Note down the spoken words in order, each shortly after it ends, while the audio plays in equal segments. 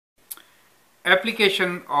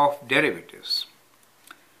Application of derivatives.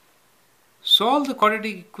 Solve the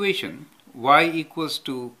quadratic equation y equals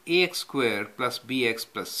to ax squared plus bx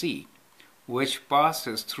plus c, which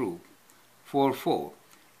passes through 4, 4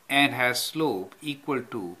 and has slope equal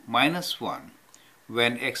to -1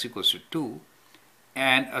 when x equals to 2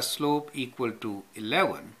 and a slope equal to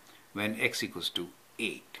 11 when x equals to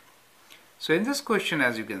 8. So in this question,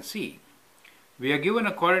 as you can see, we are given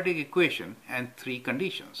a quadratic equation and three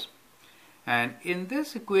conditions. And in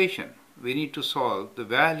this equation, we need to solve the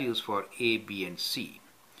values for a, b, and c.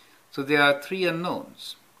 So there are three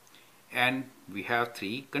unknowns and we have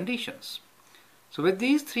three conditions. So with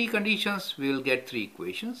these three conditions, we will get three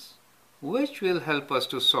equations which will help us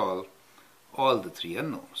to solve all the three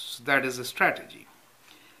unknowns. That is the strategy.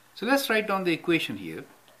 So let's write down the equation here,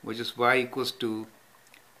 which is y equals to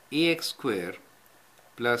ax squared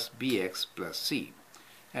plus bx plus c.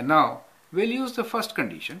 And now we'll use the first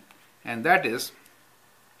condition, and that is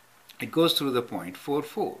it goes through the point 4,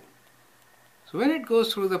 4. So when it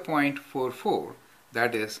goes through the point 4, 4,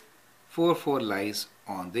 that is 4, 4 lies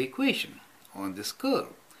on the equation, on this curve.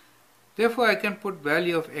 Therefore, I can put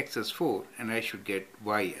value of x as 4 and I should get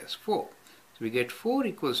y as 4. So we get 4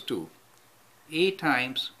 equals to a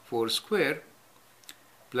times 4 squared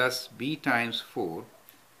plus b times 4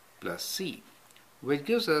 plus c, which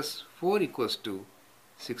gives us 4 equals to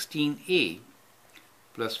 16a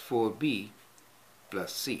plus 4b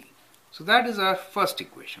plus c. So that is our first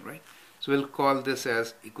equation, right? So we'll call this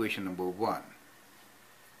as equation number 1.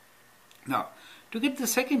 Now, to get the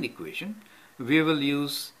second equation, we will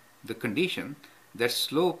use the condition that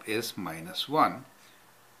slope is -1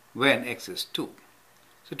 when x is 2.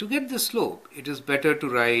 So to get the slope, it is better to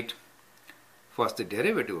write first the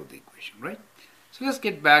derivative of the equation, right? So let's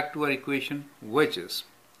get back to our equation, which is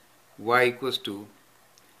y equals to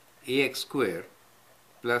ax squared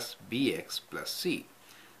plus bx plus c.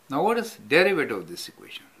 Now what is derivative of this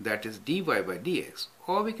equation? That is dy by dx,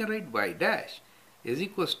 or we can write y dash is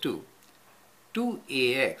equals to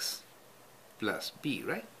 2ax plus b,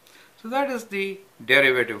 right? So that is the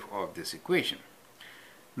derivative of this equation.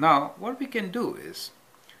 Now what we can do is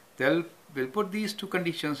we'll put these two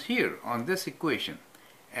conditions here on this equation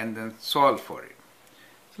and then solve for it.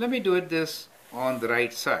 So let me do this on the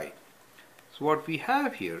right side. So what we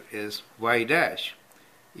have here is y dash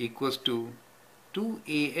equals to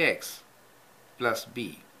 2ax plus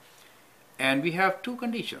b, and we have two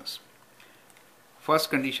conditions. First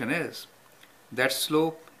condition is that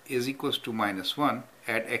slope is equals to -1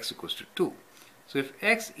 at x equals to 2. So if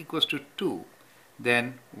x equals to 2,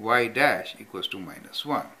 then y dash equals to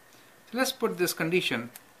 -1. So let's put this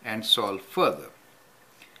condition and solve further.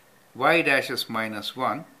 Y dash is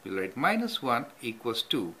 -1, we'll write -1 equals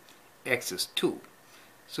to x is 2.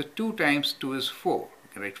 So 2 times 2 is 4. We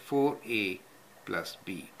can write 4a plus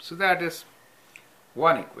b. So that is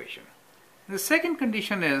one equation. The second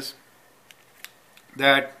condition is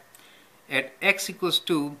that at x equals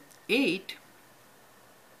to 8,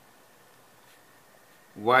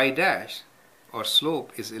 y dash or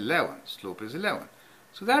slope is 11. Slope is 11.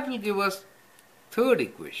 So that will give us third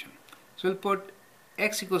equation. So we'll put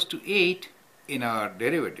x equals to 8 in our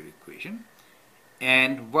derivative equation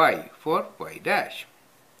and y for y dash.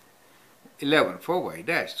 11 for y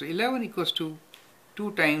dash. So 11 equals to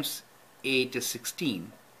 2 times 8 is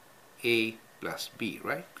 16, a plus b,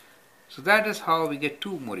 right? So that is how we get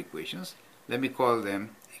two more equations. Let me call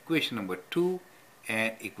them equation number 2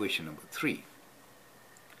 and equation number 3.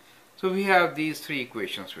 So we have these three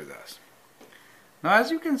equations with us. Now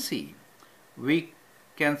as you can see, we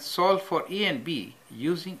can solve for a and b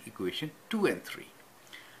using equation 2 and 3.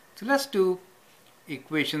 So let's do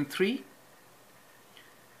equation 3,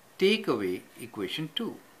 take away equation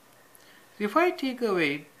 2. So if I take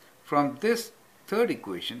away from this third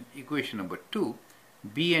equation, equation number 2,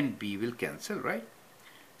 b and b will cancel, right?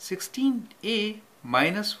 16a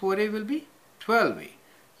minus 4a will be 12a.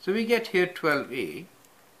 So we get here 12a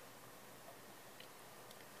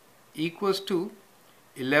equals to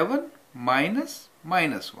 11 minus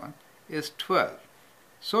 -1 is 12.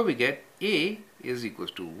 So we get a is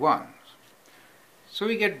equals to 1. So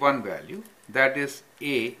we get one value, that is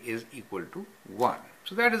a is equal to 1.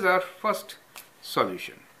 So that is our first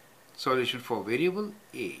solution for variable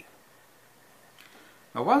a.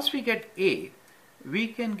 Now once we get a, we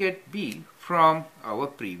can get b from our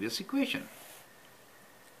previous equation.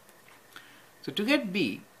 So to get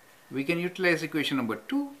b, we can utilize equation number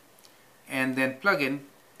 2 and then plug in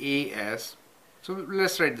a as, so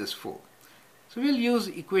let's write this 4. So we'll use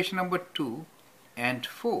equation number 2 and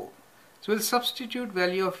 4. So we'll substitute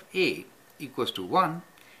value of a equals to 1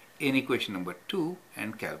 in equation number 2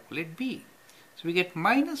 and calculate b. So we get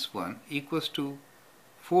minus 1 equals to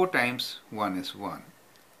 4 times 1 is 1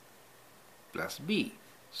 plus b.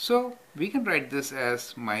 So we can write this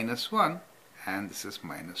as minus 1 and this is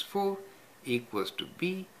minus 4 equals to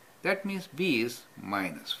b. That means b is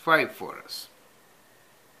minus 5 for us.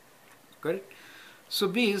 Correct? So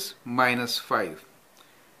b is minus 5.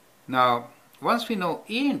 Now once we know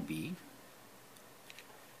a and b,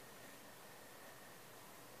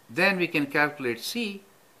 then we can calculate c,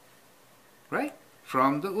 right,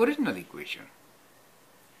 from the original equation.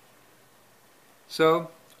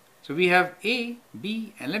 So we have a,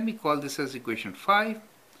 b, and let me call this as equation 5.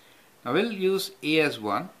 Now we'll use a as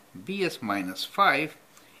 1, b as minus 5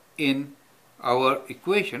 in our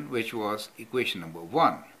equation, which was equation number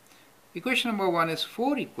 1. Equation number 1 is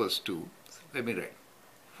 4 equals to, let me write,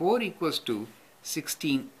 4 equals to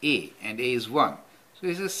 16a, and a is 1. So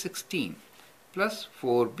this is 16 plus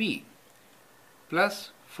 4b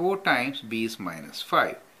plus 4 times b is minus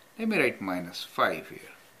 5. Let me write minus 5 here,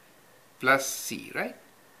 plus c, right?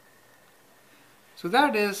 So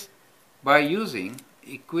that is by using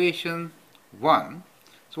equation 1.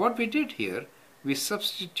 So what we did here, we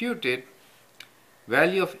substituted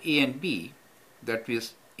value of a and b, that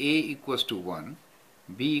is a equals to 1,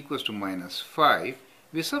 b equals to minus 5.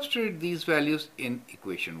 We substituted these values in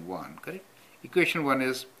equation 1, correct? Equation 1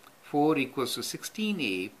 is 4 equals to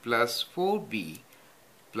 16a plus 4b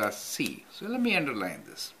plus c. So let me underline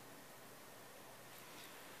this.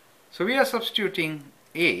 So we are substituting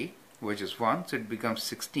a, which is 1, so it becomes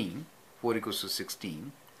 16, 4 equals to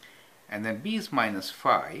 16, and then b is minus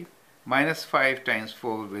 5, minus 5 times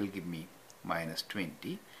 4 will give me minus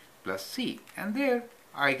 20 plus c, and there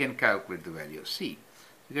I can calculate the value of c.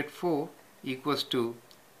 You get 4 equals to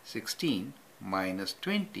 16 minus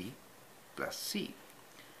 20 plus c.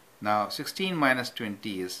 Now 16 minus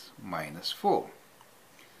 20 is minus 4.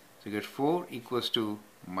 So you get 4 equals to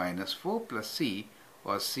minus 4 plus c,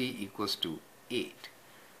 or c equals to 8.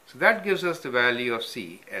 So that gives us the value of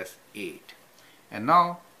c as 8. And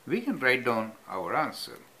now we can write down our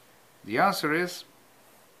answer. The answer is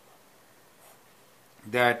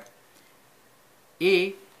that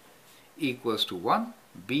a equals to 1,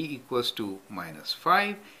 b equals to minus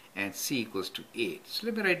 5, and c equals to 8. So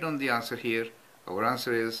let me write down the answer here. Our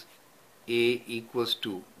answer is a equals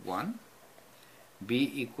to 1,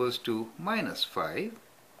 b equals to minus 5,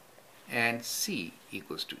 and c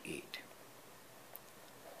equals to 8.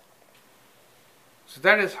 So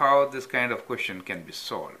that is how this kind of question can be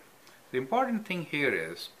solved. The important thing here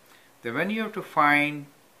is that when you have to find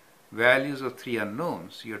values of 3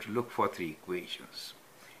 unknowns, you have to look for 3 equations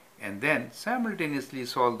and then simultaneously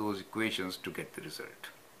solve those equations to get the result.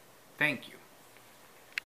 Thank you.